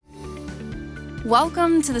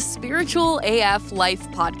Welcome to the Spiritual AF Life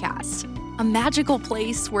Podcast, a magical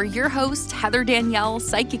place where your host, Heather Danielle,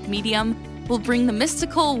 psychic medium, will bring the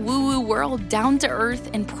mystical woo-woo world down to earth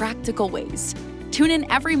in practical ways. Tune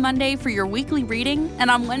in every Monday for your weekly reading and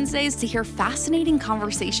on Wednesdays to hear fascinating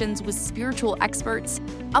conversations with spiritual experts,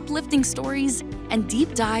 uplifting stories, and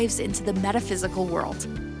deep dives into the metaphysical world,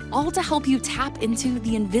 all to help you tap into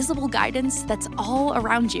the invisible guidance that's all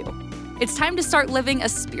around you. It's time to start living a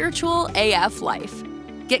spiritual AF life.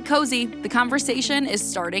 Get cozy, the conversation is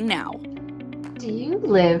starting now. Do you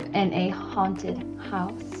live in a haunted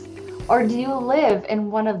house? Or do you live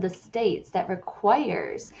in one of the states that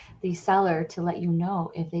requires the seller to let you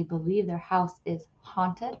know if they believe their house is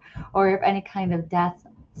haunted, or if any kind of death,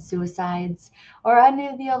 suicides, or any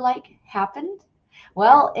of the like happened?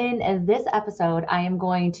 Well, in this episode, I am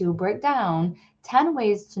going to break down 10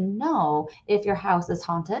 ways to know if your house is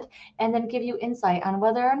haunted, and then give you insight on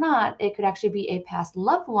whether or not it could actually be a past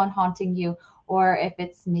loved one haunting you, or if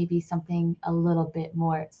it's maybe something a little bit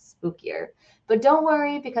more spookier. But don't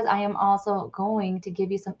worry, because I am also going to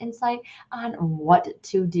give you some insight on what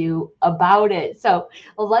to do about it. So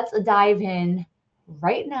let's dive in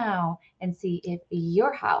right now and see if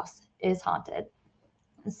your house is haunted.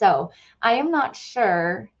 So I am not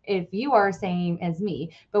sure if you are same as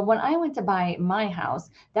me, but when I went to buy my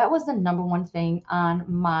house, that was the number one thing on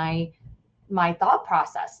my thought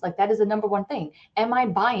process. Like, that is the number one thing. Am I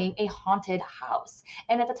buying a haunted house?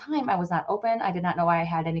 And at the time, I was not open. I did not know I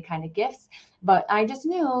had any kind of gifts, but I just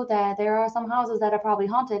knew that there are some houses that are probably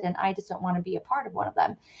haunted, and I just don't want to be a part of one of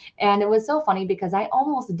them. And it was so funny because I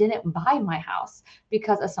almost didn't buy my house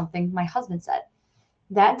because of something my husband said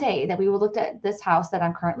that day that we looked at this house that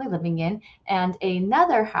I'm currently living in and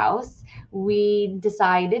another house. We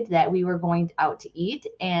decided that we were going out to eat.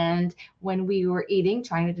 And when we were eating,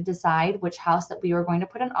 trying to decide which house that we were going to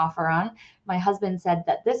put an offer on, my husband said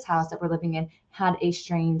that this house that we're living in had a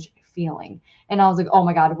strange feeling. And I was like, oh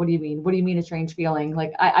my God, what do you mean? What do you mean a strange feeling?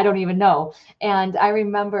 Like, I don't even know. And I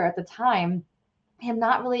remember at the time him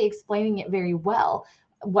not really explaining it very well,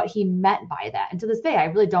 what he meant by that. And to this day, I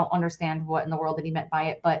really don't understand what in the world that he meant by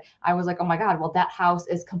it. But I was like, oh my God, well, that house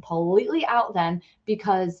is completely out then,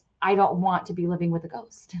 because I don't want to be living with a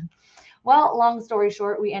ghost. Well, long story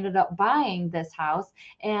short, we ended up buying this house.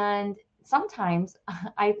 And sometimes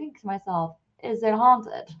I think to myself, is it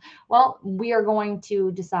haunted? Well, we are going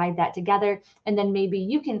to decide that together. And then maybe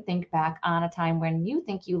you can think back on a time when you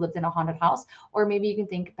think you lived in a haunted house, or maybe you can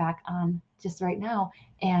think back on just right now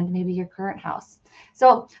and maybe your current house.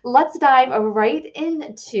 So let's dive right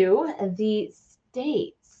into the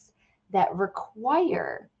states that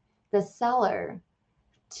require the seller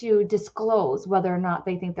to disclose whether or not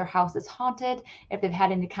they think their house is haunted, if they've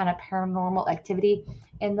had any kind of paranormal activity.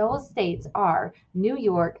 And those states are New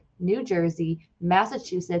York, New Jersey,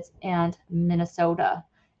 Massachusetts, and Minnesota.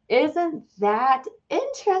 Isn't that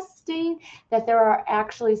interesting that there are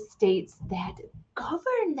actually states that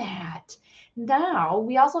govern that? Now,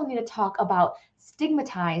 we also need to talk about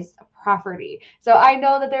stigmatized property. So I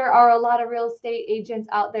know that there are a lot of real estate agents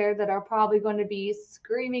out there that are probably going to be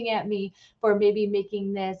screaming at me for maybe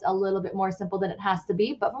making this a little bit more simple than it has to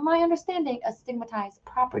be. But from my understanding, a stigmatized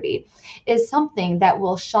property is something that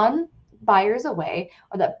will shun buyers away,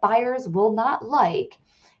 or that buyers will not like,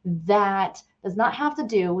 that does not have to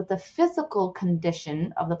do with the physical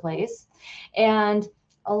condition of the place. And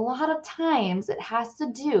a lot of times it has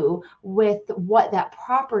to do with what that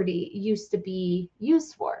property used to be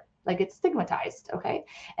used for. Like, it's stigmatized, okay?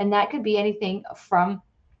 And that could be anything from,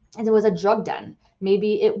 and it was a drug den,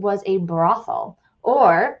 maybe it was a brothel,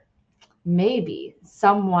 or maybe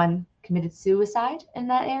someone committed suicide in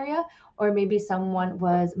that area, or maybe someone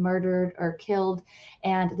was murdered or killed.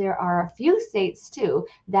 And there are a few states too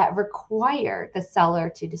that require the seller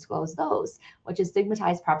to disclose those, which is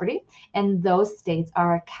stigmatized property. And those states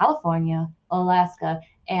are California, Alaska,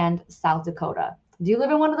 and South Dakota. Do you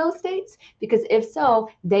live in one of those states? Because if so,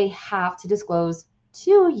 they have to disclose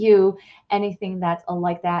to you anything that's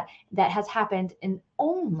like that has happened in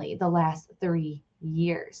only the last 3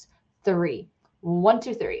 years. 3. 1,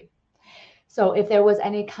 2, 3. So if there was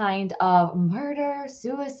any kind of murder,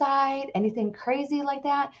 suicide, anything crazy like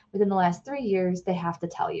that within the last 3 years, they have to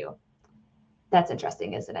tell you. That's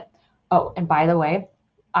interesting, isn't it? Oh, and by the way,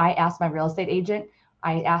 I asked my real estate agent,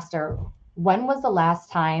 I asked her, when was the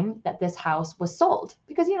last time that this house was sold?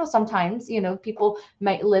 Because, sometimes, people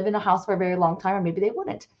might live in a house for a very long time, or maybe they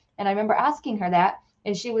wouldn't. And I remember asking her that,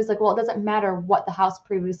 and she was like, well, it doesn't matter what the house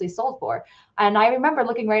previously sold for. And I remember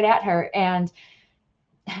looking right at her, and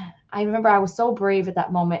I remember I was so brave at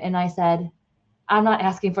that moment. And I said, I'm not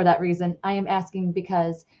asking for that reason. I am asking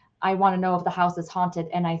because I want to know if the house is haunted.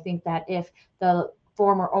 And I think that if the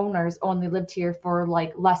former owners only lived here for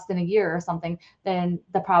like less than a year or something, then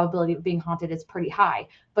the probability of being haunted is pretty high.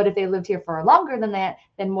 But if they lived here for longer than that,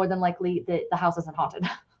 then more than likely the house isn't haunted.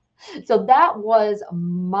 So that was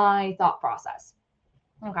my thought process.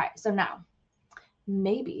 Okay, so now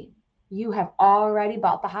maybe you have already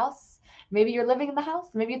bought the house. Maybe you're living in the house.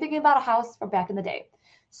 Maybe you're thinking about a house from back in the day.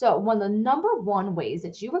 So, one of the number one ways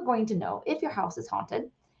that you are going to know if your house is haunted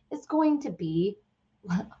is going to be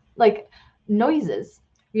like noises,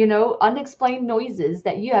 unexplained noises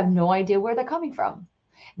that you have no idea where they're coming from.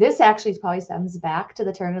 This actually probably stems back to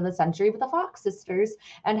the turn of the century with the Fox sisters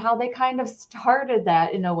and how they kind of started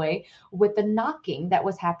that in a way with the knocking that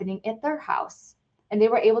was happening at their house. And they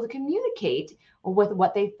were able to communicate with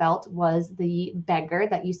what they felt was the beggar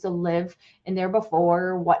that used to live in there before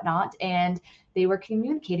or whatnot. And they were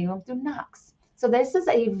communicating with them through knocks. So this is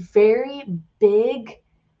a very big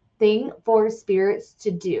thing for spirits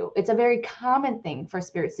to do. It's a very common thing for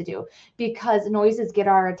spirits to do because noises get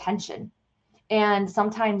our attention. And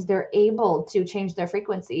sometimes they're able to change their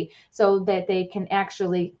frequency so that they can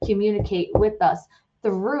actually communicate with us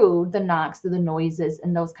through the knocks, through the noises,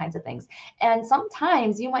 and those kinds of things. And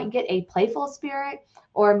sometimes you might get a playful spirit,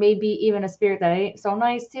 or maybe even a spirit that ain't so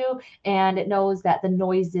nice to, and it knows that the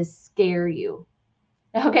noises scare you.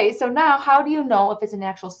 Okay, so now how do you know if it's an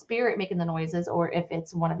actual spirit making the noises or if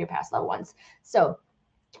it's one of your past loved ones? So,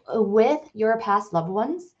 with your past loved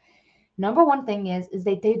ones, number one thing is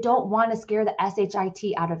that they don't want to scare the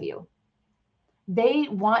shit out of you. They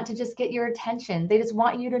want to just get your attention. They just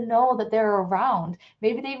want you to know that they're around.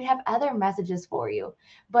 Maybe they even have other messages for you,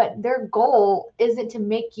 but their goal isn't to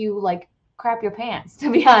make you like crap your pants,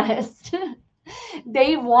 to be honest.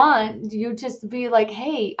 They want you just to be like,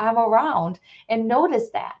 hey, I'm around, and notice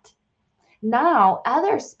that. Now,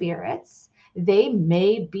 other spirits, they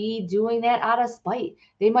may be doing that out of spite.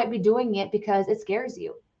 They might be doing it because it scares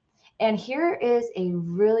you. And here is a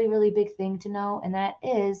really, really big thing to know, and that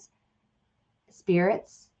is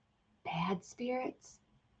spirits, bad spirits,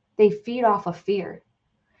 they feed off of fear.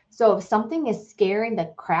 So if something is scaring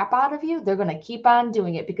the crap out of you, they're going to keep on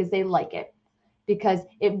doing it because they like it, because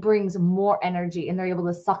it brings more energy and they're able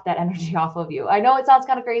to suck that energy off of you. I know it sounds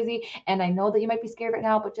kind of crazy, and I know that you might be scared right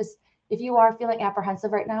now, but just if you are feeling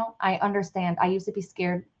apprehensive right now, I understand. I used to be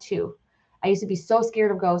scared too. I used to be so scared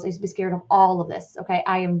of ghosts. I used to be scared of all of this. Okay.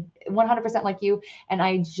 I am 100% like you. And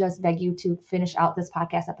I just beg you to finish out this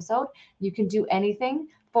podcast episode. You can do anything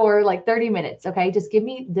for like 30 minutes. Okay. Just give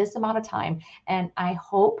me this amount of time. And I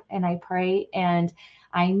hope and I pray and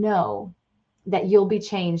I know that you'll be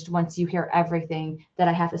changed once you hear everything that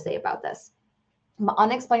I have to say about this.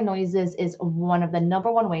 Unexplained noises is one of the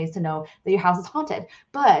number one ways to know that your house is haunted.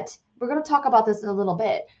 But we're going to talk about this in a little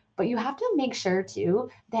bit. But you have to make sure too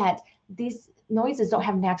that these noises don't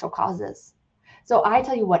have natural causes. So I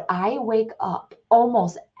tell you what, I wake up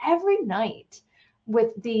almost every night with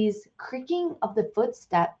these creaking of the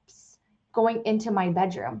footsteps going into my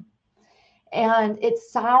bedroom. And it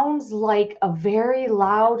sounds like a very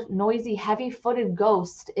loud, noisy, heavy-footed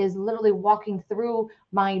ghost is literally walking through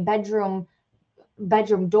my bedroom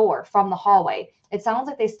door from the hallway. It sounds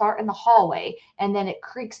like they start in the hallway and then it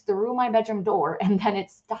creaks through my bedroom door and then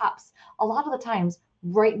it stops a lot of the times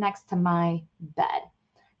right next to my bed.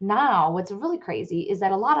 Now, what's really crazy is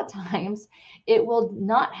that a lot of times it will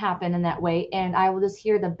not happen in that way, and I will just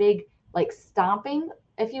hear the big like stomping,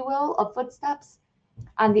 if you will, of footsteps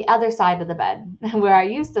on the other side of the bed where I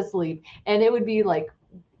used to sleep, and it would be like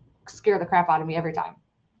scare the crap out of me every time.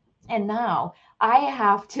 And now I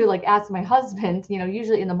have to like ask my husband,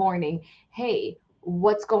 usually in the morning, hey,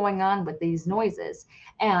 what's going on with these noises?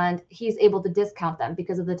 And he's able to discount them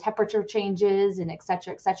because of the temperature changes and et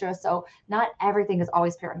cetera, et cetera. So not everything is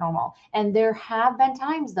always paranormal. And there have been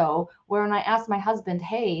times though, where when I asked my husband,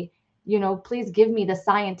 hey, please give me the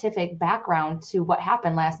scientific background to what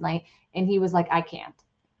happened last night. And he was like, I can't.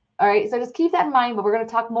 All right. So just keep that in mind, but we're going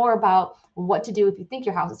to talk more about what to do if you think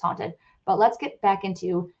your house is haunted. But let's get back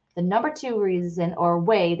into the number two reason or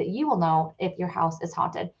way that you will know if your house is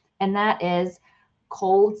haunted, and that is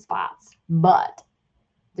cold spots. But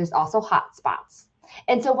there's also hot spots.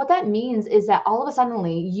 And so what that means is that all of a sudden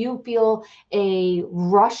you feel a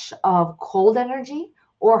rush of cold energy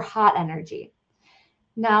or hot energy.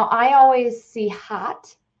 Now, I always see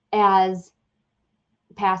hot as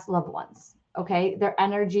past loved ones. Okay. Their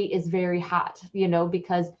energy is very hot,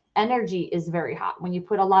 because energy is very hot. When you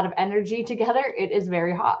put a lot of energy together, it is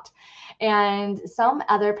very hot. And some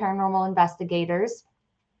other paranormal investigators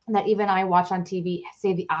that even I watch on TV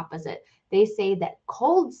say the opposite. They say that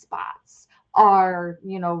cold spots are,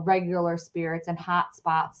 regular spirits, and hot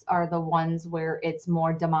spots are the ones where it's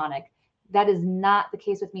more demonic. That is not the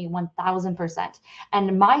case with me 1000%.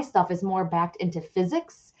 And my stuff is more backed into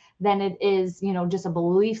physics than it is, just a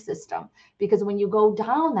belief system. Because when you go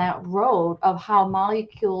down that road of how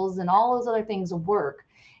molecules and all those other things work,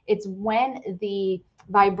 it's when the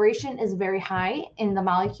vibration is very high in the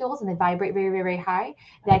molecules and they vibrate very, very, very high,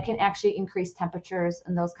 that can actually increase temperatures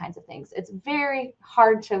and those kinds of things. It's very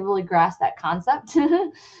hard to really grasp that concept.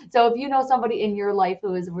 So if you know somebody in your life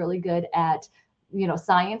who is really good at,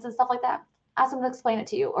 science and stuff like that, ask them to explain it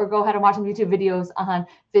to you, or go ahead and watch some YouTube videos on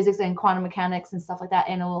physics and quantum mechanics and stuff like that,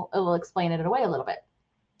 and it will explain it away a little bit.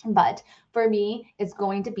 But for me, it's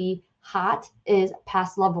going to be hot is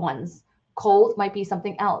past loved ones. Cold might be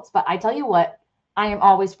something else. But I tell you what, I am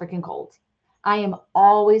always freaking cold. I am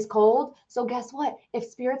always cold. So guess what? If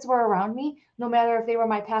spirits were around me, no matter if they were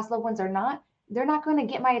my past loved ones or not, they're not going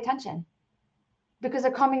to get my attention because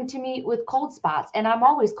they're coming to me with cold spots, and I'm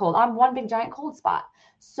always cold. I'm one big giant cold spot.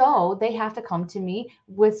 So they have to come to me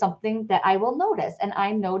with something that I will notice. And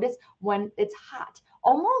I notice when it's hot,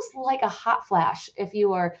 almost like a hot flash. If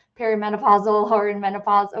you are perimenopausal or in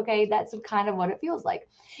menopause, okay, that's kind of what it feels like.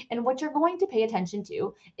 And what you're going to pay attention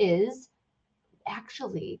to is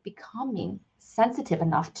actually becoming sensitive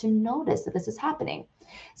enough to notice that this is happening.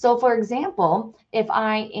 So for example, if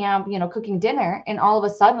I am, cooking dinner and all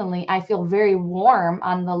of a suddenly I feel very warm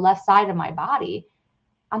on the left side of my body,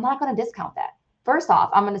 I'm not going to discount that. First off,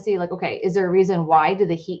 I'm going to see like, okay, is there a reason why did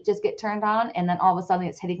the heat just get turned on and then all of a sudden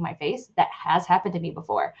it's hitting my face? That has happened to me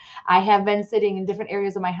before. I have been sitting in different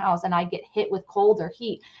areas of my house and I get hit with cold or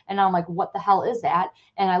heat and I'm like, what the hell is that?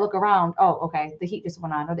 And I look around, oh, okay, the heat just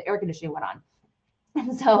went on or the air conditioning went on.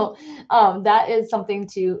 And so that is something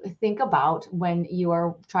to think about when you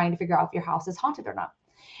are trying to figure out if your house is haunted or not.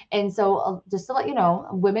 And so just to let you know,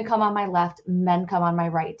 women come on my left, men come on my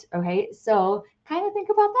right. Okay. So kind of think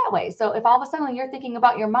about that way. So if all of a sudden you're thinking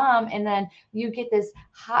about your mom and then you get this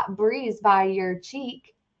hot breeze by your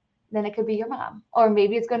cheek, then it could be your mom. Or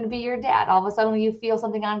maybe it's going to be your dad. All of a sudden you feel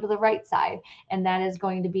something onto the right side, and that is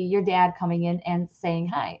going to be your dad coming in and saying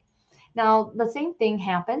hi. Now, the same thing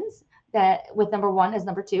happens that with number one as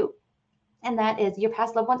number two. And that is your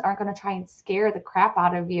past loved ones aren't going to try and scare the crap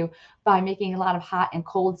out of you by making a lot of hot and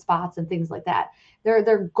cold spots and things like that.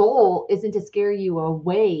 Their goal isn't to scare you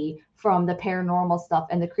away from the paranormal stuff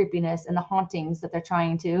and the creepiness and the hauntings that they're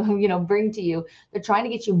trying to, bring to you. They're trying to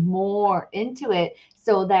get you more into it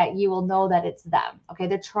so that you will know that it's them. Okay.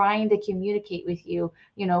 They're trying to communicate with you,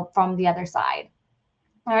 from the other side.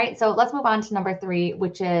 All right, so let's move on to number three,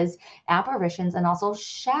 which is apparitions and also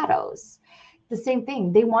shadows. The same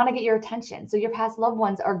thing, they want to get your attention. So your past loved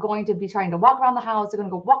ones are going to be trying to walk around the house. They're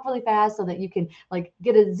going to go walk really fast so that you can like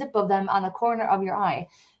get a zip of them on the corner of your eye.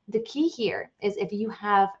 The key here is if you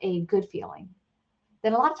have a good feeling,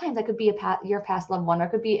 then a lot of times that could be your past loved one, or it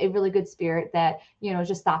could be a really good spirit that,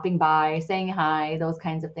 just stopping by, saying hi, those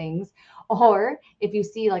kinds of things. Or if you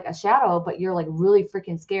see like a shadow, but you're like really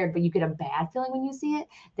freaking scared, but you get a bad feeling when you see it,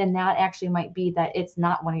 then that actually might be that it's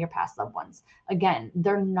not one of your past loved ones. Again,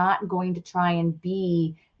 they're not going to try and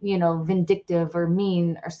be, vindictive or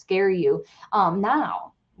mean or scare you.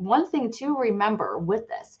 Now, one thing to remember with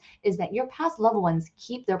this is that your past loved ones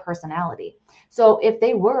keep their personality. So if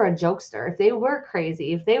they were a jokester, if they were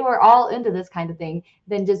crazy, if they were all into this kind of thing,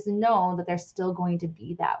 then just know that they're still going to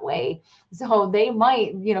be that way. So they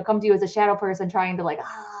might, come to you as a shadow person trying to like,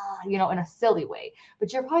 in a silly way,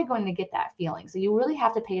 but you're probably going to get that feeling. So you really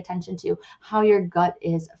have to pay attention to how your gut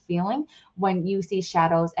is feeling when you see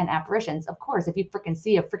shadows and apparitions. Of course, if you freaking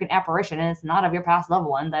see a freaking apparition and it's not of your past loved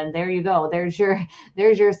one, then there you go. There's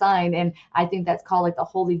your sign. And I think that's called like the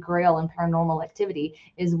holy grail in paranormal activity,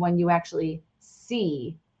 is when you actually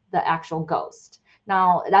see the actual ghost.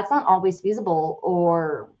 Now, that's not always feasible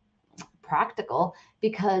or practical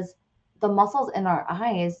because the muscles in our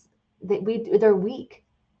eyes, they're weak.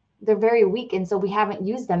 They're very weak, and so we haven't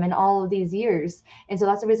used them in all of these years. And so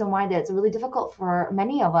that's the reason why it's really difficult for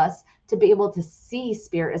many of us to be able to see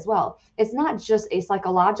spirit as well. It's not just a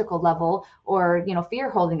psychological level or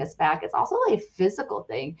fear holding us back. It's also a physical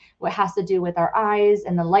thing, what has to do with our eyes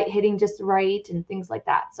and the light hitting just right and things like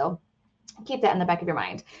that. So keep that in the back of your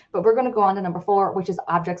mind. But we're going to go on to number four, which is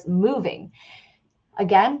objects moving.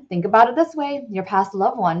 Again, think about it this way. Your past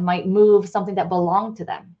loved one might move something that belonged to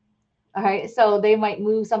them. All right. So they might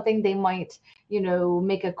move something. They might,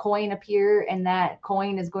 make a coin appear, and that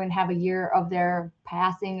coin is going to have a year of their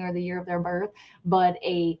passing or the year of their birth. But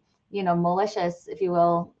a, malicious, if you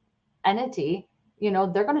will, entity,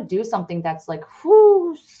 they're going to do something that's like,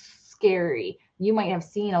 whoo, scary. You might have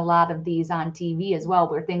seen a lot of these on TV as well,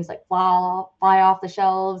 where things like fly off the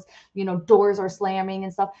shelves, doors are slamming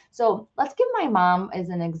and stuff. So let's give my mom as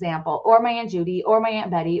an example, or my Aunt Judy, or my Aunt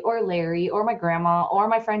Betty, or Larry, or my grandma, or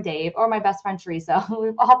my friend Dave, or my best friend Teresa.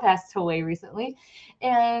 We've all passed away recently.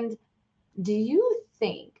 And do you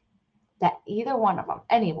think that either one of them,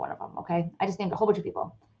 any one of them, okay, I just named a whole bunch of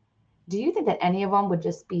people, do you think that any of them would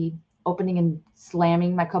just be opening and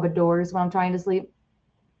slamming my cupboard doors when I'm trying to sleep?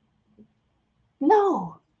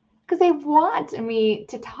 No, because they want me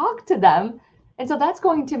to talk to them. And so that's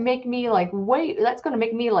going to make me like, wait, that's going to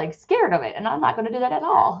make me like scared of it. And I'm not going to do that at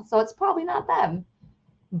all. So it's probably not them.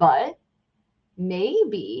 But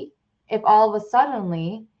maybe if all of a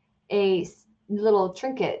suddenly a little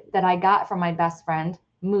trinket that I got from my best friend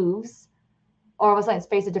moves, or all of a sudden it's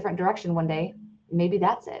faced a different direction one day, maybe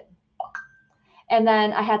that's it. And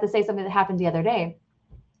then I had to say something that happened the other day.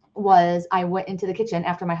 Was I went into the kitchen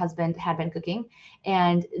after my husband had been cooking,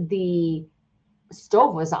 and the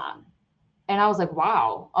stove was on. And I was like,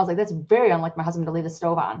 wow. I was like, that's very unlike my husband to leave the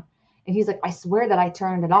stove on. And he's like, I swear that I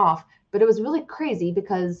turned it off. But it was really crazy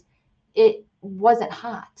because it wasn't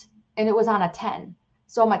hot and it was on a 10.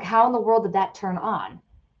 So I'm like, how in the world did that turn on?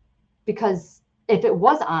 Because if it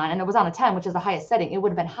was on and it was on a 10, which is the highest setting, it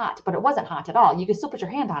would have been hot, but it wasn't hot at all. You could still put your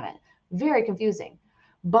hand on it. Very confusing.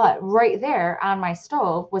 But right there on my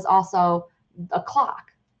stove was also a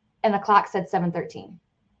clock, and the clock said 7:13,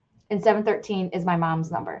 and 7:13 is my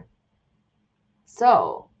mom's number.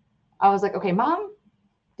 So I was like, okay, Mom,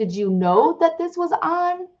 did you know that this was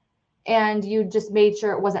on and you just made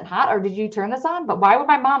sure it wasn't hot, or did you turn this on? But why would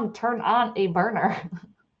my mom turn on a burner?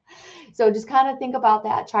 So just kind of think about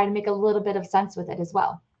that, try to make a little bit of sense with it as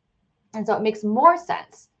well. And so it makes more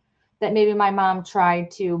sense that maybe my mom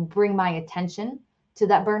tried to bring my attention to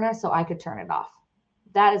that burner so I could turn it off.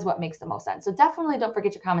 That is what makes the most sense. So definitely don't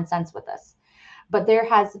forget your common sense with this. But there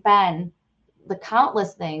has been the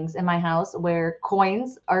countless things in my house where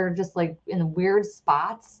coins are just like in weird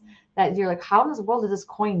spots that you're like, how in the world did this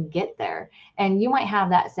coin get there? And you might have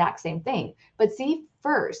that exact same thing. But see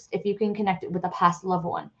first if you can connect it with a past loved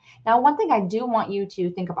one. Now, one thing I do want you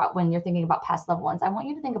to think about when you're thinking about past loved ones, I want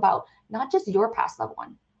you to think about not just your past loved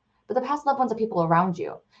one, but the past loved ones of people around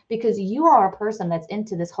you, because you are a person that's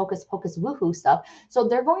into this hocus pocus woohoo stuff. So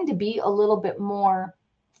they're going to be a little bit more,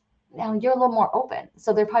 you're a little more open.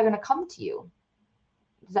 So they're probably going to come to you.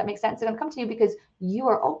 Does that make sense? They're going to come to you because you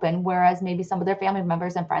are open, whereas maybe some of their family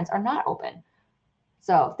members and friends are not open.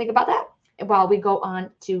 So think about that while we go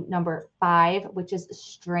on to number 5, which is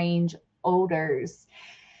strange odors.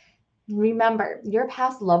 Remember, your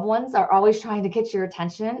past loved ones are always trying to get your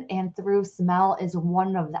attention, and through smell is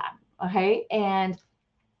one of them. Okay. And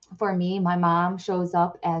for me, my mom shows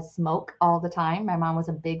up as smoke all the time. My mom was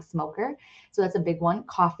a big smoker. So that's a big one.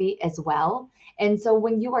 Coffee as well. And so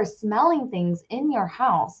when you are smelling things in your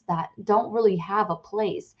house that don't really have a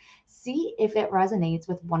place, see if it resonates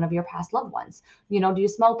with one of your past loved ones. Do you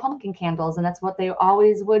smell pumpkin candles? And that's what they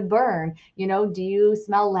always would burn. Do you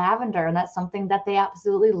smell lavender? And that's something that they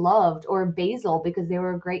absolutely loved, or basil because they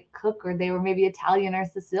were a great cook, or they were maybe Italian or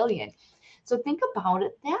Sicilian. So think about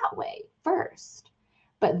it that way first.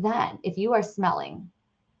 But then if you are smelling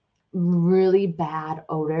really bad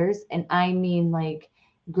odors, and I mean like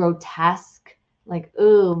grotesque, like,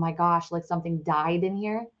 oh my gosh, like something died in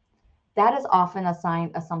here, that is often a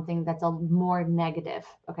sign of something that's a more negative.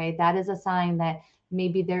 Okay. That is a sign that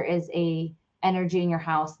maybe there is a energy in your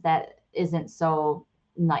house that isn't so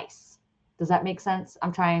nice. Does that make sense?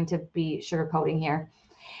 I'm trying to be sugarcoating here.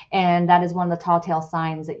 And that is one of the tall tale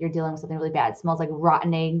signs that you're dealing with something really bad. It smells like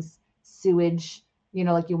rotten eggs, sewage,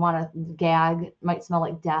 like you want to gag. It might smell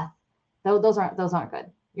like death. Those aren't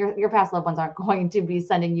good. Your past loved ones aren't going to be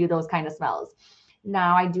sending you those kind of smells.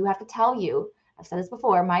 Now, I do have to tell you, I've said this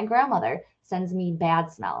before, my grandmother sends me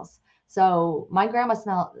bad smells. So my grandma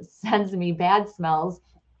sends me bad smells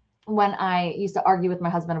when I used to argue with my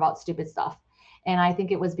husband about stupid stuff. And I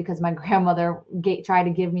think it was because my grandmother tried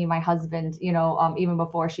to give me my husband, even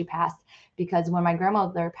before she passed. Because when my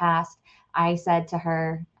grandmother passed, I said to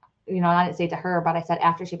her, I didn't say to her, but I said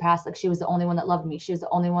after she passed, like she was the only one that loved me. She was the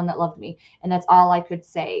only one that loved me. And that's all I could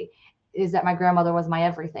say, is that my grandmother was my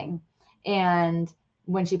everything. And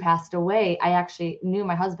when she passed away, I actually knew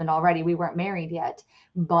my husband already. We weren't married yet,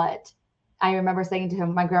 but I remember saying to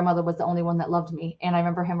him, my grandmother was the only one that loved me. And I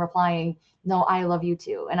remember him replying, no, I love you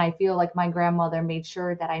too. And I feel like my grandmother made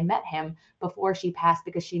sure that I met him before she passed,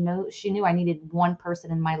 because she knew I needed one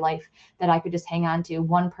person in my life that I could just hang on to,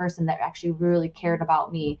 one person that actually really cared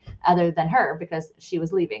about me other than her, because she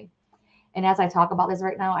was leaving. And as I talk about this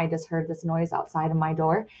right now, I just heard this noise outside of my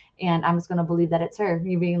door, and I'm just going to believe that it's her.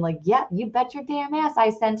 You being like, yeah, you bet your damn ass I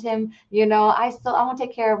sent him. I want to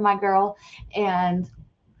take care of my girl. And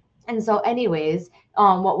so anyways,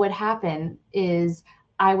 what would happen is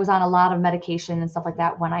I was on a lot of medication and stuff like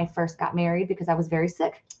that when I first got married because I was very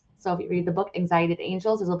sick. So if you read the book Anxiety to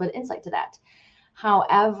Angels, there's a little bit of insight to that.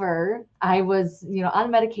 However, I was,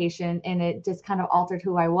 on medication, and it just kind of altered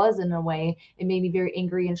who I was in a way. It made me very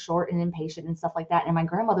angry and short and impatient and stuff like that. And my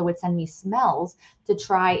grandmother would send me smells to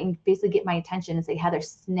try and basically get my attention and say, Heather,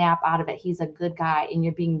 snap out of it. He's a good guy and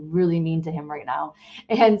you're being really mean to him right now.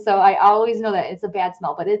 And so I always know that it's a bad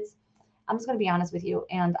smell, but I'm just going to be honest with you.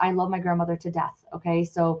 And I love my grandmother to death. Okay.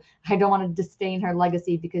 So I don't want to disdain her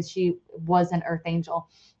legacy because she was an earth angel,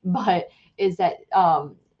 but is that,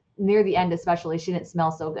 near the end, especially, she didn't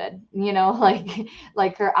smell so good,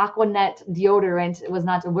 like her Aquanet deodorant was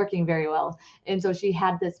not working very well. And so she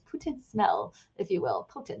had this potent smell, if you will,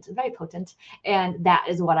 potent, very potent. And that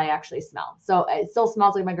is what I actually smell. So it still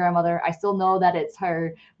smells like my grandmother. I still know that it's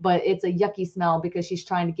her, but it's a yucky smell because she's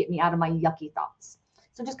trying to get me out of my yucky thoughts.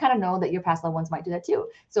 So just kind of know that your past loved ones might do that too.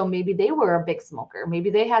 So maybe they were a big smoker.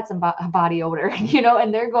 Maybe they had some body odor,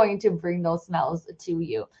 and they're going to bring those smells to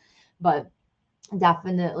you. But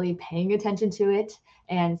definitely paying attention to it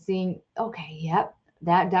and seeing, okay, yep,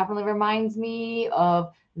 that definitely reminds me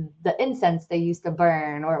of the incense they used to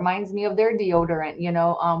burn, or it reminds me of their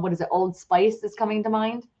deodorant, what is it? Old Spice is coming to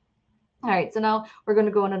mind. All right, so now we're going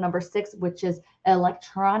to go into number 6, which is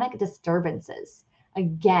electronic disturbances.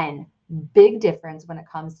 Again, big difference when it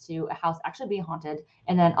comes to a house actually being haunted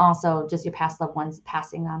and then also just your past loved ones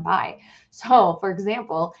passing on by. So, for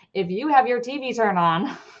example, if you have your TV turned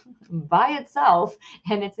on by itself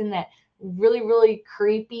and it's in that really, really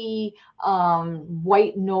creepy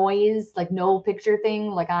white noise, like no picture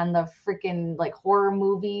thing, like on the freaking like horror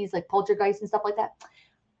movies, like Poltergeist and stuff like that,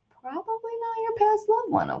 probably not your past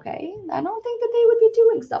loved one, okay? I don't think that they would be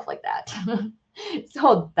doing stuff like that.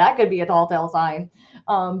 So that could be a tall tale sign.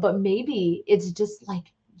 But maybe it's just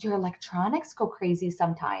like your electronics go crazy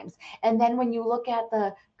sometimes. And then when you look at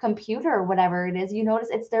the computer or whatever it is, you notice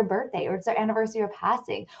it's their birthday or it's their anniversary of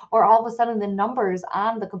passing, or all of a sudden the numbers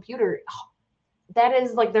on the computer, that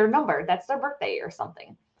is like their number, that's their birthday or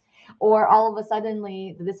something. Or all of a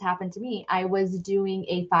suddenly, this happened to me. I was doing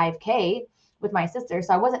a 5K with my sister.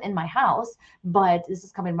 So I wasn't in my house, but this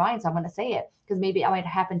is coming to mind. So I'm going to say it because maybe it might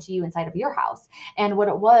happen to you inside of your house. And what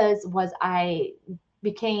it was I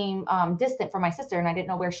became distant from my sister and I didn't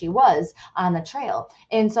know where she was on the trail.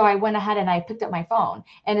 And so I went ahead and I picked up my phone.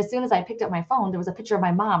 And as soon as I picked up my phone, there was a picture of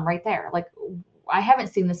my mom right there. Like, I haven't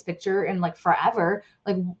seen this picture in like forever.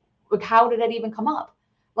 Like how did it even come up?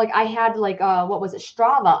 Like I had like what was it,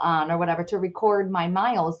 Strava on or whatever to record my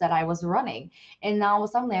miles that I was running. And now all of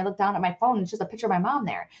a sudden I look down at my phone and it's just a picture of my mom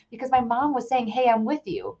there because my mom was saying, hey, I'm with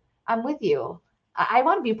you. I'm with you. I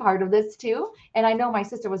want to be part of this too. And I know my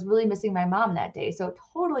sister was really missing my mom that day. So it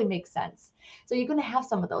totally makes sense. So you're going to have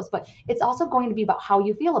some of those, but it's also going to be about how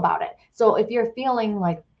you feel about it. So if you're feeling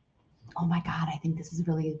like, oh my God, I think this is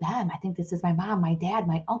really them. I think this is my mom, my dad,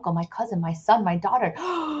 my uncle, my cousin, my son, my daughter.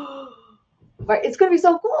 Right? It's going to be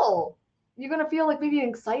so cool. You're going to feel like maybe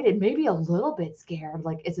excited, maybe a little bit scared,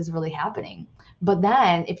 like, is this really happening? But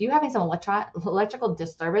then if you're having some electrical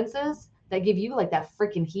disturbances that give you like that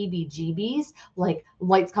freaking heebie-jeebies, like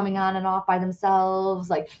lights coming on and off by themselves,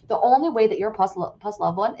 like the only way that your plus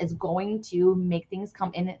loved one is going to make things come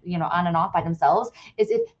in, on and off by themselves is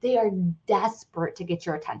if they are desperate to get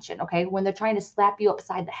your attention, okay? When they're trying to slap you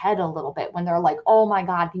upside the head a little bit, when they're like, oh my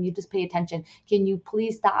God, can you just pay attention? Can you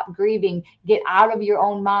please stop grieving? Get out of your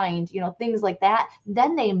own mind, things like that,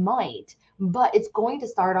 then they might. But it's going to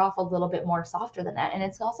start off a little bit more softer than that. And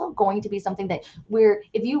it's also going to be something that where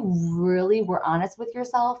if you really were honest with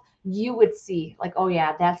yourself, you would see like, oh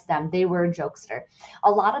yeah, that's them. They were a jokester. A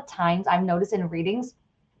lot of times I've noticed in readings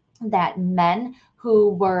that men who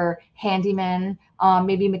were handymen,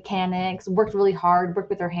 maybe mechanics, worked really hard,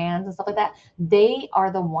 worked with their hands and stuff like that, they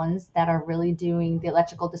are the ones that are really doing the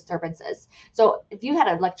electrical disturbances. So if you had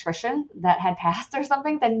an electrician that had passed or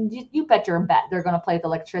something, then you bet your bet they're going to play with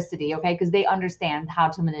electricity, okay? Because they understand how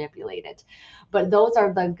to manipulate it. But those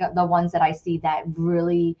are the ones that I see that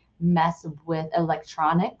really mess with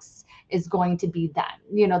electronics is going to be them,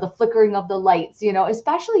 the flickering of the lights,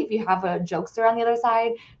 especially if you have a jokester on the other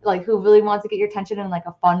side, like who really wants to get your attention in like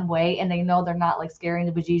a fun way and they know they're not like scaring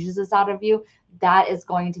the bejesus out of you. That is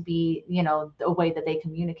going to be, the way that they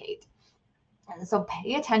communicate. And so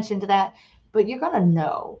pay attention to that, but you're going to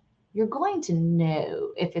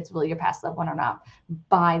know if it's really your past loved one or not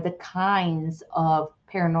by the kinds of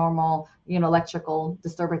paranormal, electrical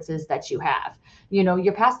disturbances that you have.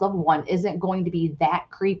 Your past loved one isn't going to be that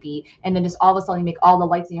creepy, and then just all of a sudden you make all the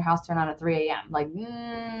lights in your house turn on at 3 a.m. Like,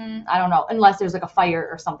 I don't know, unless there's like a fire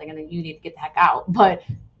or something, and then you need to get the heck out. But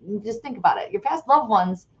just think about it. Your past loved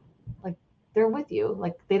ones, like, they're with you.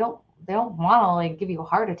 Like, they don't want to like give you a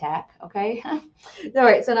heart attack. Okay. All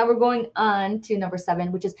right. So now we're going on to number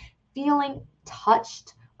 7, which is feeling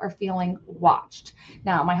touched or feeling watched.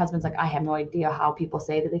 Now, my husband's like, I have no idea how people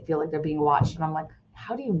say that they feel like they're being watched. And I'm like,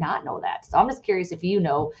 how do you not know that? So I'm just curious if you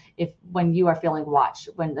know, if when you are feeling watched,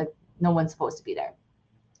 when no one's supposed to be there.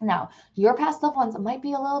 Now, your past loved ones might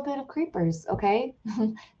be a little bit of creepers, okay?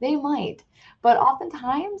 They might, but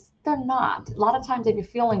oftentimes they're not. A lot of times, if you're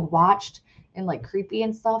feeling watched and like creepy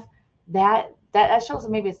and stuff, that shows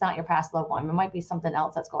that maybe it's not your past loved one. It might be something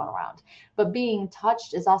else that's going around. But being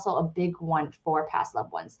touched is also a big one for past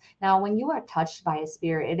loved ones. Now, when you are touched by a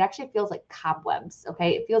spirit, it actually feels like cobwebs,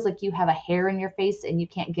 okay? It feels like you have a hair in your face and you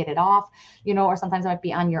can't get it off, or sometimes it might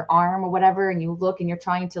be on your arm or whatever, and you look and you're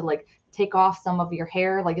trying to like take off some of your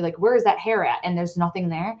hair, like you're like, where is that hair at? And there's nothing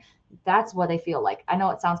there. That's what they feel like. I know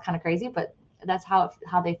it sounds kind of crazy, but that's how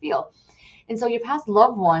they feel. And so your past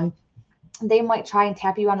loved one, they might try and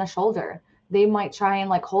tap you on the shoulder. They might try and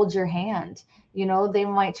like hold your hand. They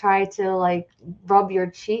might try to like rub your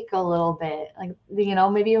cheek a little bit, like,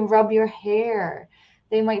 maybe even rub your hair.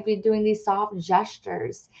 They might be doing these soft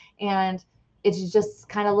gestures, and it's just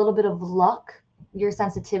kind of a little bit of luck, your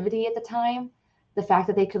sensitivity at the time, the fact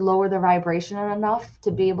that they could lower their vibration enough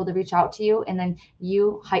to be able to reach out to you, and then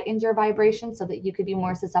you heightened your vibration so that you could be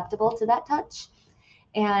more susceptible to that touch.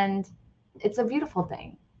 And it's a beautiful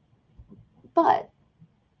thing. But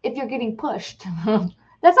if you're getting pushed, that's not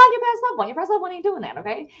your past loved one. Your past loved one ain't doing that,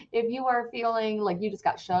 okay? If you are feeling like you just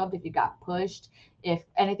got shoved, if you got pushed, if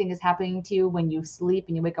anything is happening to you when you sleep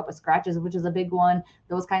and you wake up with scratches, which is a big one,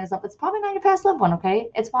 those kind of stuff, it's probably not your past loved one, okay?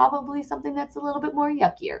 It's probably something that's a little bit more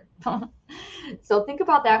yuckier. So think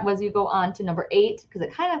about that as you go on to number 8, because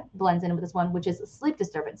it kind of blends in with this one, which is sleep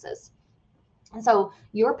disturbances. And so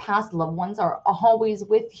your past loved ones are always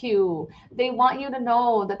with you. They want you to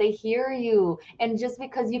know that they hear you. And just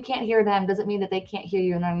because you can't hear them doesn't mean that they can't hear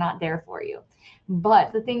you and they're not there for you.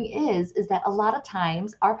 But the thing is that a lot of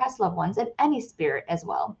times our past loved ones, and any spirit as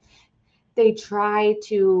well, they try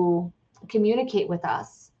to communicate with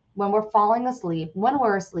us when we're falling asleep, when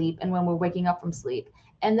we're asleep, and when we're waking up from sleep.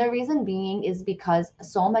 And the reason being is because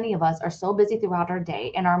so many of us are so busy throughout our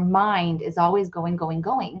day and our mind is always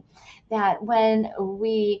going, that when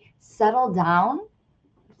we settle down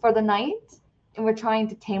for the night and we're trying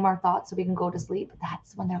to tame our thoughts so we can go to sleep,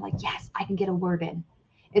 that's when they're like, yes, I can get a word in.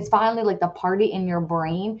 It's finally like the party in your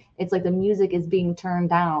brain. It's like the music is being turned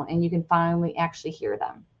down and you can finally actually hear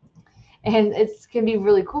them. And it can be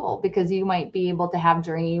really cool because you might be able to have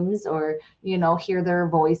dreams or, hear their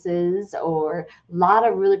voices or a lot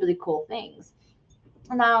of really, really cool things.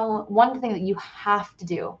 Now, one thing that you have to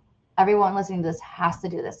do, everyone listening to this has to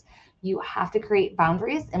do this. You have to create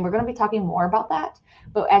boundaries, and we're going to be talking more about that.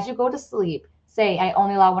 But as you go to sleep, say, I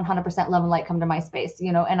only allow 100% love and light come to my space,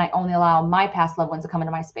 and I only allow my past loved ones to come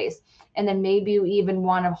into my space. And then maybe you even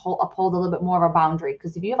want to uphold a little bit more of a boundary,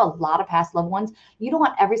 because if you have a lot of past loved ones, you don't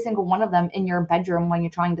want every single one of them in your bedroom when you're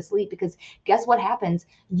trying to sleep, because guess what happens?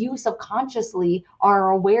 You subconsciously are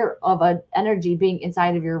aware of an energy being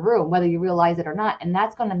inside of your room, whether you realize it or not. And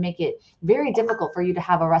that's going to make it very difficult for you to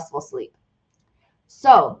have a restful sleep.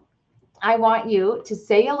 So I want you to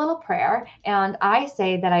say a little prayer, and I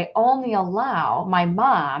say that I only allow my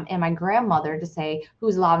mom and my grandmother to say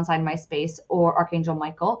who's allowed inside my space, or Archangel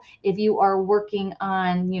Michael. If you are working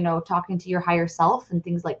on, talking to your higher self and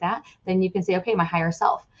things like that, then you can say, okay, my higher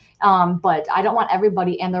self. But I don't want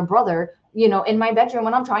everybody and their brother, in my bedroom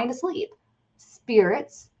when I'm trying to sleep.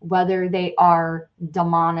 Spirits, whether they are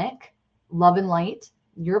demonic, love and light,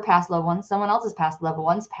 your past loved ones, someone else's past loved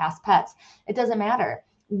ones, past pets, it doesn't matter.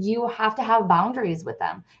 You have to have boundaries with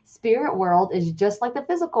them. Spirit world is just like the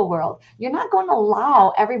physical world. You're not going to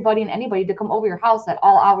allow everybody and anybody to come over your house at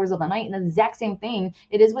all hours of the night. And the exact same thing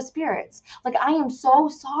it is with spirits. Like, I am so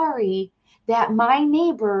sorry that my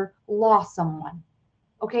neighbor lost someone.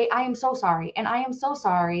 Okay, I am so sorry. And I am so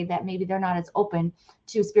sorry that maybe they're not as open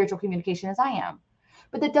to spiritual communication as I am.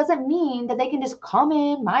 But that doesn't mean that they can just come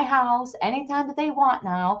in my house anytime that they want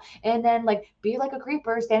now and then like be like a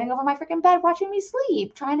creeper standing over my freaking bed watching me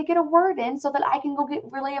sleep, trying to get a word in so that I can go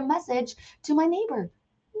relay a message to my neighbor.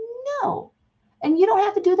 No. And you don't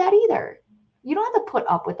have to do that either. You don't have to put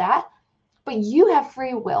up with that. But you have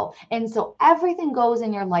free will. And so everything goes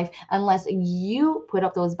in your life unless you put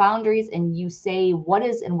up those boundaries and you say what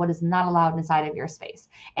is and what is not allowed inside of your space.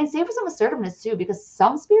 And same for some assertiveness too, because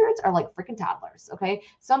some spirits are like freaking toddlers. Okay.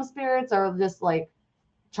 Some spirits are just like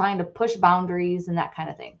trying to push boundaries and that kind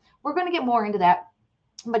of thing. We're going to get more into that.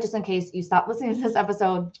 But just in case you stop listening to this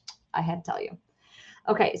episode, I had to tell you.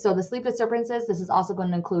 Okay, so the sleep disturbances, this is also going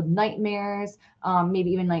to include nightmares, maybe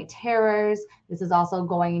even night terrors. This is also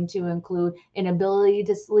going to include inability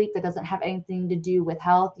to sleep that doesn't have anything to do with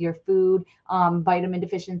health, your food, vitamin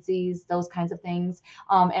deficiencies, those kinds of things,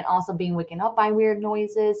 and also being waken up by weird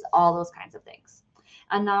noises, all those kinds of things.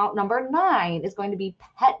 And now number 9 is going to be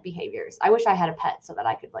pet behaviors. I wish I had a pet so that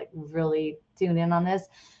I could like really tune in on this,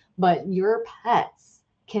 but your pets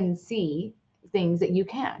can see things that you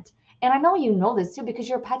can't. And I know you know this too because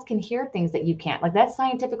your pets can hear things that you can't. Like that's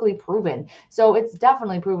scientifically proven. So it's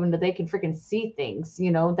definitely proven that they can freaking see things,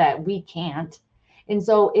 that we can't. And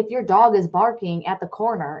so if your dog is barking at the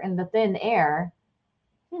corner in the thin air,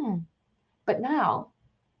 but now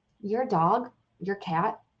your dog, your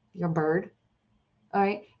cat, your bird, all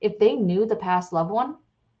right, if they knew the past loved one,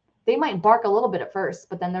 they might bark a little bit at first,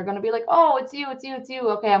 but then they're going to be like, oh, it's you, it's you, it's you.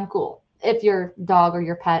 Okay, I'm cool. If your dog or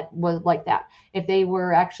your pet was like that, if they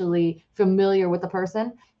were actually familiar with the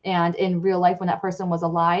person and in real life when that person was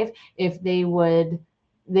alive, if they would,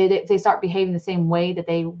 they start behaving the same way that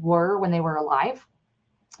they were when they were alive,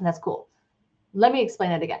 that's cool. Let me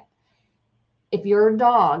explain it again. If your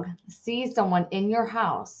dog sees someone in your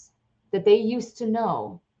house that they used to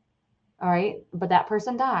know, all right, but that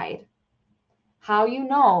person died, how you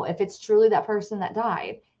know if it's truly that person that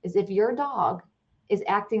died is if your dog is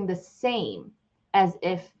acting the same as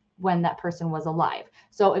if when that person was alive.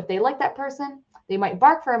 So if they like that person, they might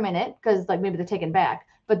bark for a minute because like maybe they're taken back,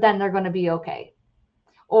 but then they're going to be okay.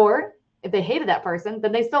 Or if they hated that person,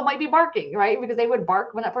 then they still might be barking, right? Because they would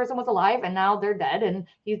bark when that person was alive and now they're dead and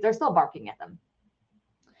they're still barking at them.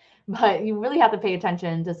 But you really have to pay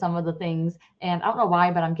attention to some of the things. And I don't know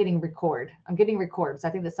why, but I'm getting record. So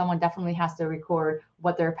I think that someone definitely has to record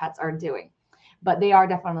what their pets are doing. But they are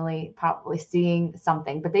definitely probably seeing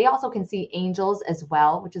something. But they also can see angels as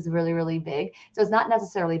well, which is really, really big. So it's not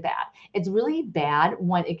necessarily bad. It's really bad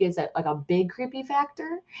when it gives like a big creepy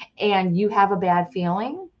factor and you have a bad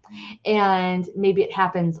feeling. And maybe it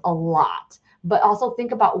happens a lot. But also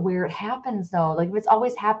think about where it happens though. Like if it's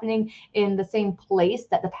always happening in the same place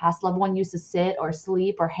that the past loved one used to sit or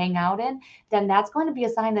sleep or hang out in, then that's going to be a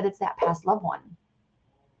sign that it's that past loved one.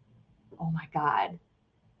 Oh my God.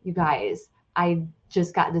 You guys, I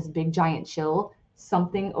just got this big giant chill.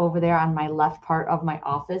 Something over there on my left part of my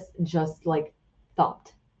office just like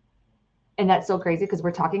thumped. And that's so crazy because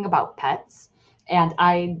we're talking about pets. And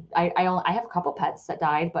I have a couple pets that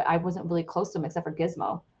died, but I wasn't really close to them except for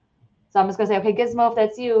Gizmo. So I'm just going to say, okay, Gizmo, if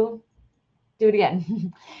that's you, do it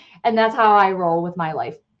again. And that's how I roll with my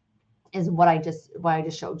life is what I just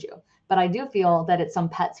showed you. But I do feel that it's some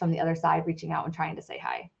pets from the other side reaching out and trying to say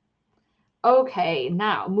hi. Okay,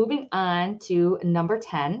 now moving on to number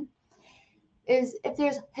 10 is if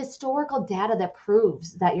there's historical data that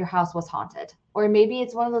proves that your house was haunted, or maybe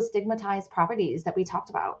it's one of those stigmatized properties that we talked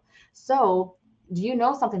about. So do you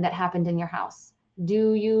know something that happened in your house?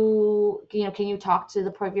 Do can you talk to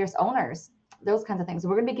the previous owners? Those kinds of things.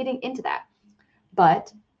 We're going to be getting into that.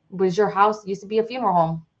 But was your house used to be a funeral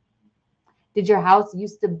home? Did your house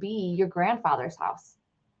used to be your grandfather's house?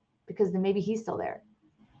 Because then maybe he's still there.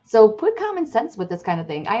 So put common sense with this kind of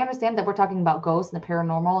thing. I understand that we're talking about ghosts and the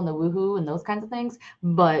paranormal and the woohoo and those kinds of things,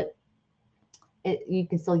 but you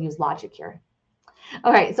can still use logic here.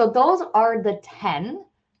 Okay, so those are the 10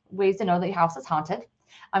 ways to know that your house is haunted.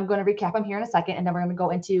 I'm going to recap them here in a second, and then we're going to go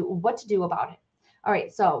into what to do about it. All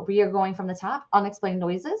right, so we are going from the top, unexplained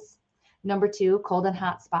noises. Number 2, cold and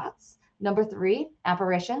hot spots. Number 3,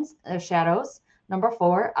 apparitions, shadows. Number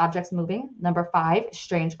 4, objects moving. Number 5,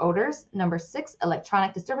 strange odors. Number 6,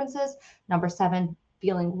 electronic disturbances. Number 7,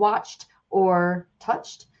 feeling watched or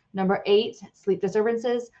touched. Number 8, sleep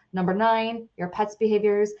disturbances. Number 9, your pet's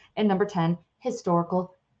behaviors. And number 10,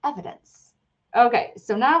 historical evidence. Okay,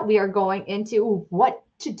 so now we are going into what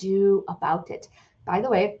to do about it. By the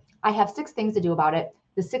way, I have 6 things to do about it.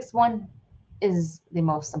 The 6th one is the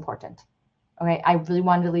most important. Okay, I really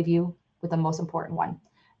wanted to leave you with the most important one.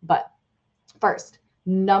 But first,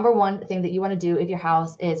 number 1 thing that you want to do if your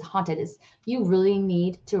house is haunted is you really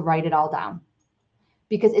need to write it all down.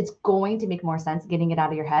 Because it's going to make more sense getting it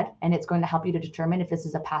out of your head, and it's going to help you to determine if this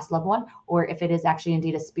is a past loved one or if it is actually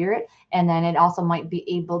indeed a spirit. And then it also might be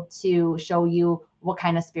able to show you what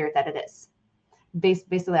kind of spirit that it is.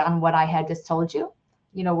 Basically on what I had just told you,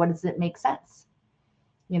 what does it make sense?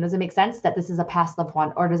 Does it make sense that this is a past loved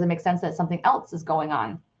one, or does it make sense that something else is going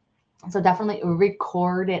on? So definitely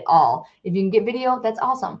record it all. If you can get video, that's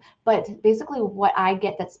awesome. But basically what I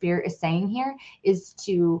get that spirit is saying here is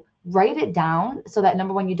to write it down so that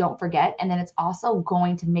number one, you don't forget. And then it's also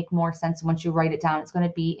going to make more sense once you write it down. It's going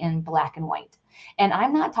to be in black and white. And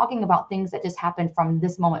I'm not talking about things that just happened from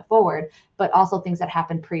this moment forward, but also things that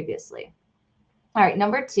happened previously. All right,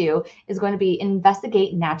 number two is going to be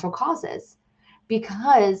investigate natural causes,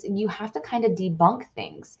 because you have to kind of debunk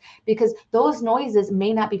things, because those noises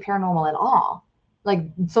may not be paranormal at all. Like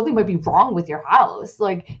something might be wrong with your house,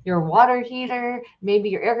 like your water heater, maybe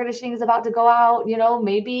your air conditioning is about to go out,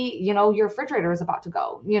 maybe, your refrigerator is about to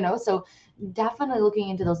go, so definitely looking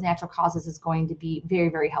into those natural causes is going to be very,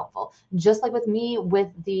 very helpful. Just like with me with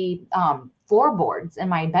the floorboards in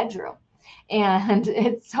my bedroom. And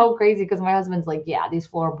it's so crazy because my husband's like, yeah, these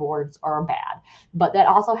floorboards are bad. But that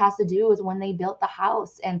also has to do with when they built the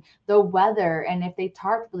house and the weather, and if they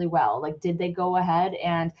tarped really well. Like, did they go ahead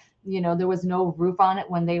and, there was no roof on it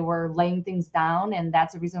when they were laying things down, and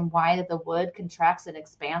that's the reason why that the wood contracts and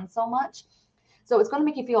expands so much. So it's going to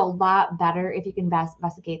make you feel a lot better if you can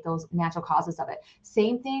investigate those natural causes of it.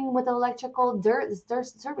 Same thing with electrical dirt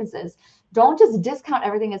disturbances. Don't just discount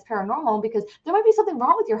everything as paranormal, because there might be something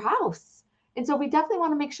wrong with your house. And so we definitely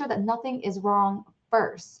want to make sure that nothing is wrong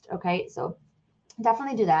first. Okay. So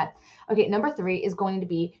definitely do that. Okay, number three is going to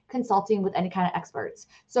be consulting with any kind of experts.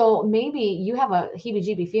 So maybe you have a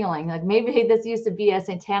heebie-jeebie feeling, like maybe this used to be a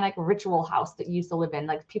satanic ritual house that you used to live in,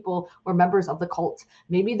 like people were members of the cult.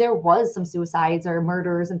 Maybe there was some suicides or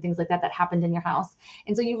murders and things like that that happened in your house.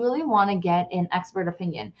 And so you really want to get an expert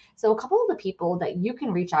opinion. So a couple of the people that you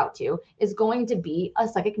can reach out to is going to be a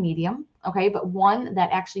psychic medium, okay, but one that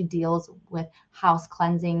actually deals with house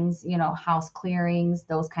cleansings, house clearings,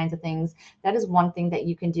 those kinds of things. That is one thing that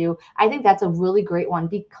you can do. I think that's a really great one,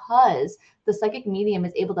 because the psychic medium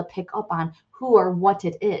is able to pick up on who or what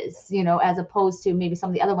it is, as opposed to maybe some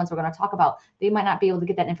of the other ones we're going to talk about. They might not be able to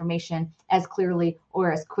get that information as clearly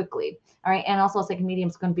or as quickly. All right. And also a psychic medium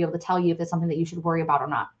is going to be able to tell you if it's something that you should worry about or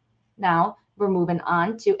not. Now, we're moving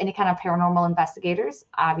on to any kind of paranormal investigators.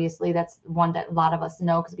 Obviously, that's one that a lot of us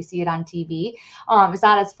know because we see it on TV. It's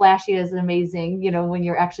not as flashy as amazing, when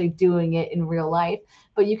you're actually doing it in real life.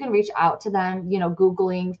 But you can reach out to them,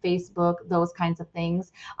 Googling, Facebook, those kinds of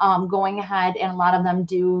things. Going ahead, and a lot of them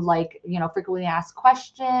do frequently asked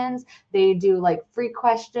questions. They do like free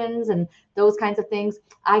questions and those kinds of things.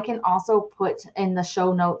 I can also put in the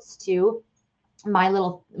show notes too my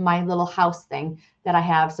little house thing that I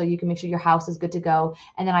have, so you can make sure your house is good to go.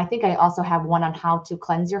 And then I think I also have one on how to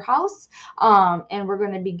cleanse your house. And we're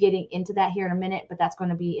going to be getting into that here in a minute, but that's going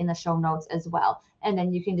to be in the show notes as well. And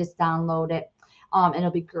then you can just download it, and it'll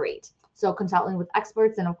be great. So consulting with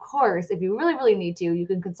experts, and of course, if you really, really need to, you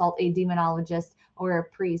can consult a demonologist or a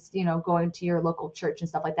priest, going to your local church and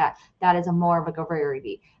stuff like that. That is a more of a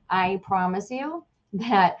rarity. I promise you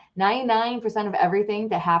that 99% of everything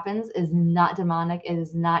that happens is not demonic. It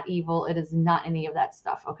is not evil. It is not any of that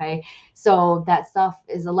stuff. Okay. So that stuff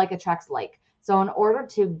is like attracts like. So in order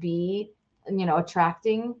to be,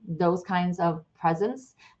 attracting those kinds of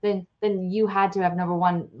presence, then you had to have, number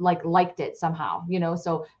one, liked it somehow,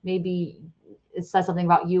 so maybe it says something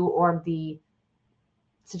about you or the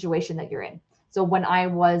situation that you're in. So when I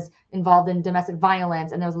was involved in domestic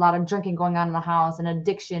violence and there was a lot of drinking going on in the house and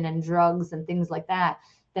addiction and drugs and things like that,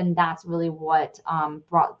 then that's really what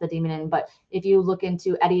brought the demon in. But if you look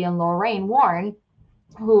into Eddie and Lorraine Warren,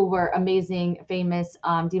 who were amazing, famous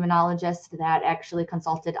demonologists that actually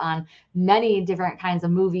consulted on many different kinds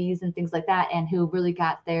of movies and things like that, and who really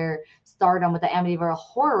got their stardom with the Amityville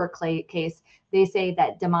horror case, they say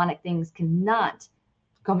that demonic things cannot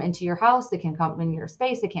come into your house. They can come in your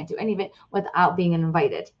space. They can't do any of it without being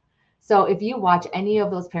invited. So if you watch any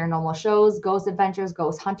of those paranormal shows, Ghost Adventures,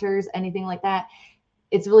 Ghost Hunters, anything like that,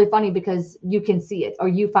 it's really funny because you can see it, or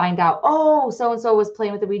you find out, oh, so-and-so was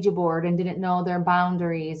playing with the Ouija board and didn't know their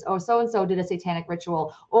boundaries, or so-and-so did a satanic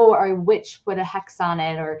ritual, or a witch put a hex on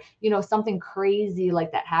it, or, something crazy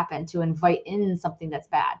like that happened to invite in something that's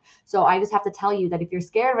bad. So I just have to tell you that if you're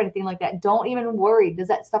scared of anything like that, don't even worry. Does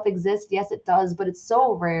that stuff exist? Yes, it does, but it's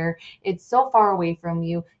so rare. It's so far away from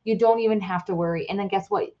you. You don't even have to worry. And then guess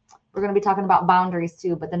what? We're going to be talking about boundaries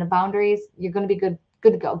too, but then the boundaries, you're going to be good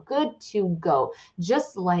to go.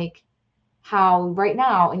 Just like how right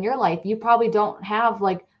now in your life, you probably don't have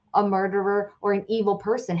like a murderer or an evil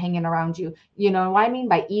person hanging around you. You know what I mean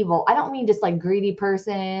by evil? I don't mean just like greedy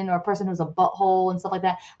person or a person who's a butthole and stuff like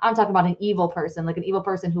that. I'm talking about an evil person, like an evil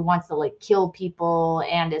person who wants to like kill people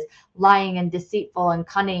and is lying and deceitful and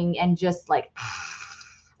cunning and just like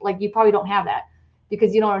you probably don't have that.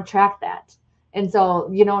 because you don't attract that. And so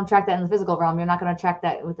you don't attract that in the physical realm. You're not going to attract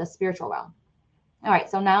that with the spiritual realm. All right,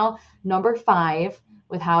 so now number 5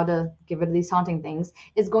 with how to get rid of these haunting things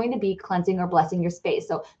is going to be cleansing or blessing your space.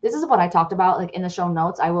 So this is what I talked about, like in the show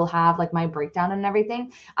notes. I will have like my breakdown and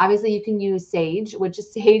everything. Obviously, you can use sage, which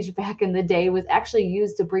sage back in the day was actually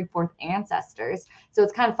used to bring forth ancestors. So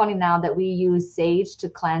it's kind of funny now that we use sage to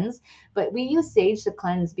cleanse, but we use sage to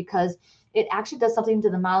cleanse because it actually does something to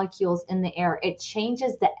the molecules in the air. It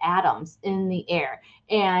changes the atoms in the air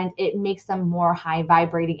and it makes them more high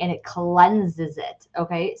vibrating and it cleanses it.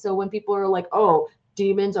 Okay. So when people are like, oh,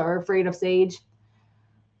 demons are afraid of sage,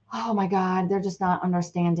 oh my God, they're just not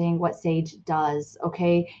understanding what sage does.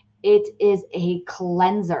 Okay. It is a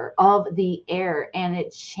cleanser of the air and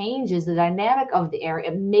it changes the dynamic of the air.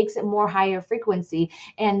 It makes it more higher frequency.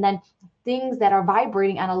 And then things that are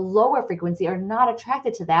vibrating on a lower frequency are not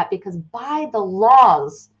attracted to that because by the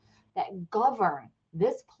laws that govern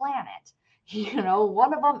this planet,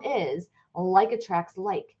 one of them is like attracts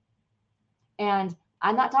like. And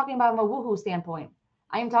I'm not talking about from a woohoo standpoint.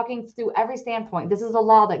 I am talking through every standpoint. This is a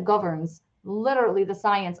law that governs literally the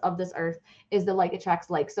science of this earth is the like attracts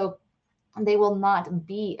like. So they will not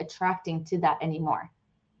be attracting to that anymore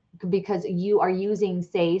because you are using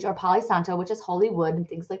sage or Palo Santo, which is holy wood and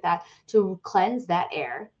things like that, to cleanse that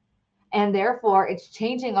air. And therefore, it's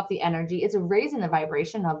changing up the energy. It's raising the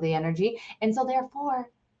vibration of the energy. And so therefore,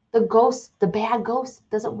 the ghost, the bad ghost,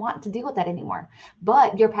 doesn't want to deal with that anymore.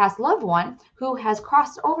 But your past loved one who has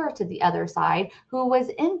crossed over to the other side, who was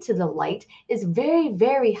into the light, is very,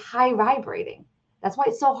 very high vibrating. That's why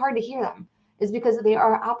it's so hard to hear them, is because they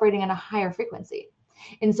are operating on a higher frequency.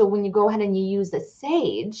 And so when you go ahead and you use the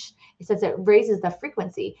sage, since it raises the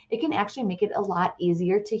frequency, it can actually make it a lot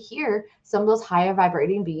easier to hear some of those higher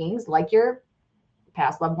vibrating beings like your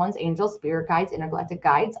past loved ones, angels, spirit guides, intergalactic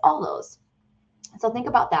guides, all those. So think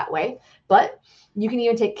about that way. But you can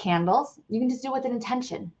even take candles. You can just do it with an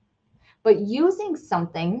intention. But using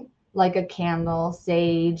something like a candle,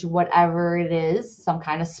 sage, whatever it is, some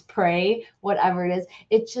kind of spray, whatever it is,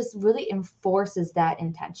 it just really enforces that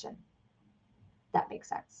intention. That makes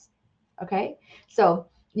sense. Okay. So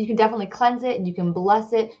you can definitely cleanse it and you can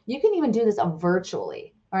bless it. You can even do this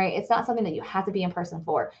virtually. All right. It's not something that you have to be in person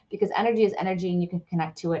for because energy is energy and you can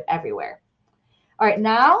connect to it everywhere. All right,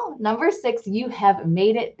 now number 6, you have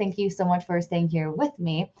made it. Thank you so much for staying here with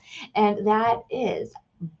me. And that is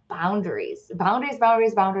boundaries. Boundaries,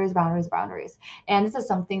 boundaries, boundaries, boundaries, boundaries. And this is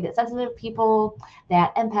something that sensitive people,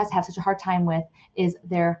 that empaths have such a hard time with, is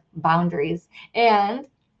their boundaries. And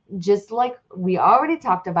just like we already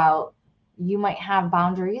talked about, you might have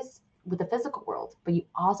boundaries with the physical world, but you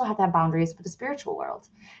also have to have boundaries with the spiritual world.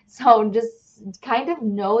 So just kind of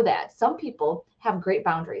know that some people have great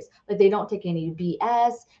boundaries. Like they don't take any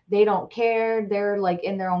BS. They don't care. They're like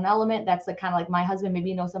in their own element. That's the kind of like my husband. Maybe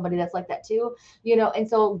you know somebody that's like that too, and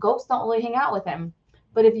so ghosts don't really hang out with him.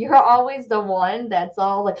 But if you're always the one that's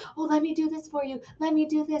all like, oh, let me do this for you. Let me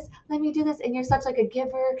do this. Let me do this. And you're such like a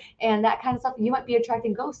giver and that kind of stuff, you might be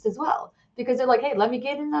attracting ghosts as well because they're like, hey, let me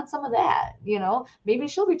get in on some of that. Maybe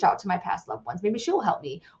she'll reach out to my past loved ones. Maybe she'll help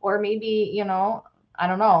me. Or maybe, I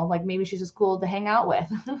don't know, like maybe she's just cool to hang out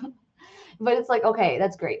with. But it's like, okay,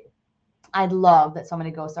 that's great. I love that so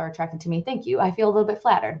many ghosts are attracted to me. Thank you. I feel a little bit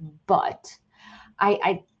flattered, but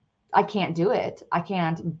I can't do it. I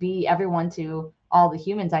can't be everyone to all the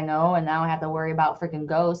humans I know. And now I have to worry about freaking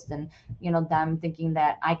ghosts and, them thinking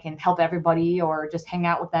that I can help everybody or just hang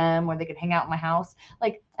out with them or they could hang out in my house.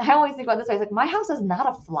 Like I always think about this way. It's like, my house is not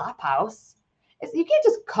a flop house. You can't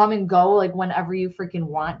just come and go like whenever you freaking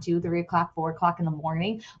want to, 3 o'clock, 4 o'clock in the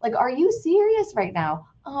morning. Like, are you serious right now?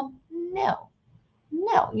 No,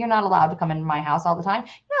 you're not allowed to come into my house all the time.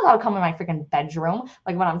 You're not allowed to come in my freaking bedroom,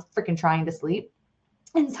 like when I'm freaking trying to sleep.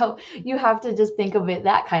 And so you have to just think of it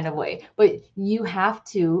that kind of way, but you have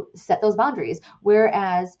to set those boundaries.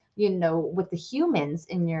 Whereas, with the humans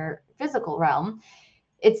in your physical realm,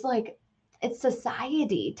 it's like, it's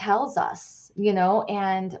society tells us,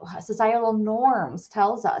 and societal norms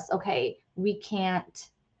tells us, okay, we can't,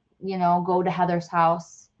 go to Heather's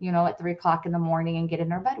house, at 3 o'clock in the morning and get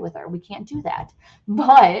in her bed with her. We can't do that.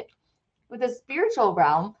 But with the spiritual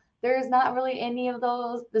realm, there's not really any of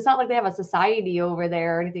those. It's not like they have a society over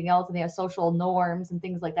there or anything else and they have social norms and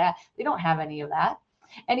things like that. They don't have any of that.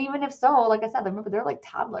 And even if so, like I said, remember, they're like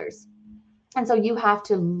toddlers. And so you have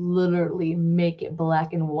to literally make it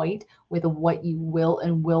black and white with what you will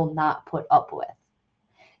and will not put up with.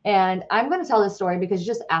 And I'm going to tell this story because it's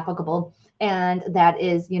just applicable. And that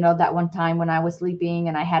is, that one time when I was sleeping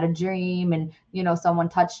and I had a dream and, someone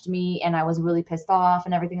touched me and I was really pissed off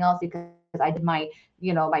and everything else because I did my,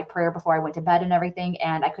 my prayer before I went to bed and everything.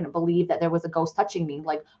 And I couldn't believe that there was a ghost touching me.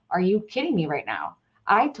 Like, are you kidding me right now?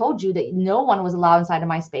 I told you that no one was allowed inside of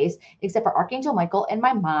my space except for Archangel Michael, and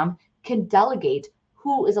my mom can delegate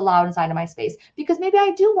who is allowed inside of my space, because maybe I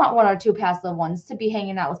do want one or two past loved ones to be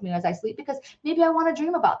hanging out with me as I sleep, because maybe I want to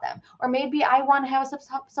dream about them, or maybe I want to have a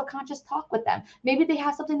subconscious talk with them. Maybe they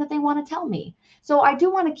have something that they want to tell me. So I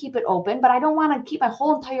do want to keep it open, but I don't want to keep my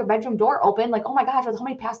whole entire bedroom door open. Like, oh my gosh, with how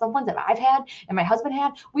many past loved ones that I've had and my husband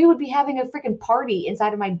had, we would be having a freaking party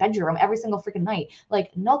inside of my bedroom every single freaking night. Like,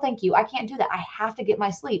 no, thank you. I can't do that. I have to get my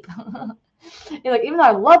sleep. Like, even though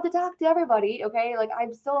I love to talk to everybody, okay, like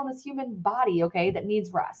I'm still in this human body, okay, that needs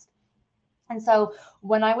rest. And so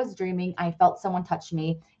when I was dreaming, I felt someone touch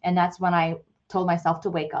me, and that's when I told myself to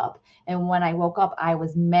wake up. And when I woke up, I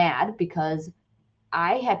was mad because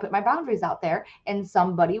I had put my boundaries out there and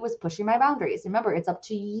somebody was pushing my boundaries. Remember, it's up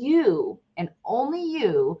to you and only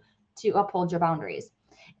you to uphold your boundaries.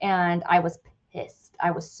 And I was pissed. I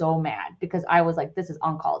was so mad because I was like, this is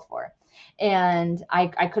uncalled for. And I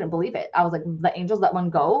couldn't believe it. I was like, the angels let one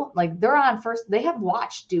go. Like, they're on first, they have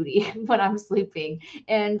watch duty when I'm sleeping.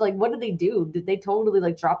 And like, what did they do? Did they totally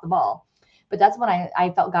like drop the ball? But that's when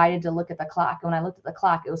I felt guided to look at the clock. And when I looked at the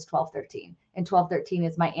clock, it was 12:13. And 12:13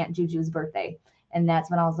 is my Aunt Juju's birthday. And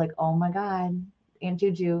that's when I was like, oh my God, Aunt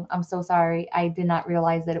Juju, I'm so sorry. I did not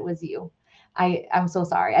realize that it was you. I'm so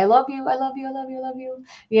sorry. I love you. I love you. I love you. I love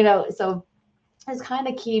you. So just kind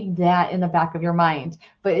of keep that in the back of your mind.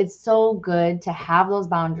 But it's so good to have those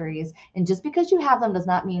boundaries. And just because you have them does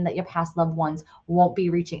not mean that your past loved ones won't be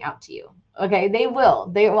reaching out to you. Okay, they will.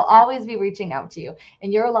 They will always be reaching out to you.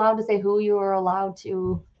 And you're allowed to say who you are allowed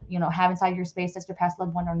to, have inside your space as your past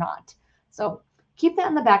loved one or not. So keep that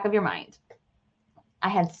in the back of your mind. I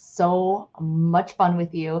had so much fun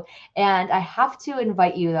with you. And I have to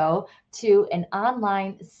invite you, though, to an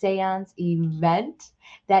online seance event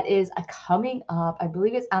that is coming up. I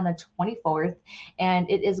believe it's on the 24th. And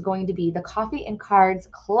it is going to be the Coffee and Cards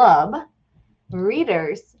Club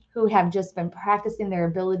readers who have just been practicing their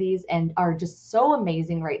abilities and are just so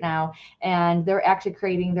amazing right now. And they're actually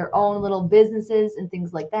creating their own little businesses and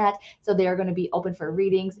things like that. So they are going to be open for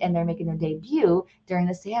readings, and they're making their debut during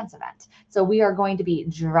the seance event. So we are going to be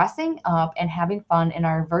dressing up and having fun in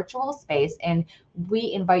our virtual space. And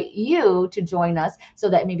we invite you to join us so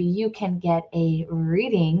that maybe you can get a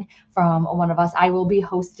reading from one of us. I will be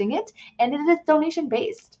hosting it, and it is donation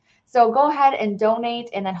based. So go ahead and donate,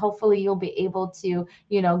 and then hopefully you'll be able to,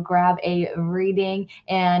 grab a reading.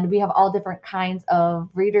 And we have all different kinds of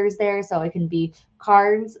readers there. So it can be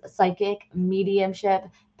cards, psychic, mediumship,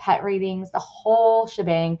 pet readings, the whole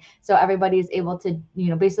shebang. So everybody is able to,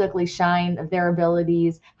 basically shine their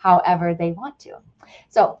abilities however they want to.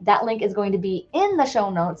 So that link is going to be in the show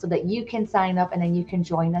notes so that you can sign up and then you can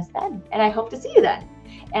join us then. And I hope to see you then.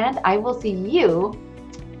 And I will see you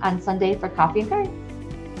on Sunday for Coffee and Cards.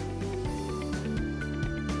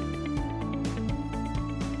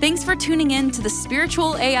 Thanks for tuning in to the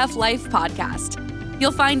Spiritual AF Life podcast.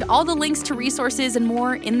 You'll find all the links to resources and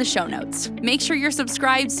more in the show notes. Make sure you're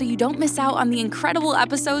subscribed so you don't miss out on the incredible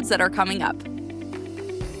episodes that are coming up.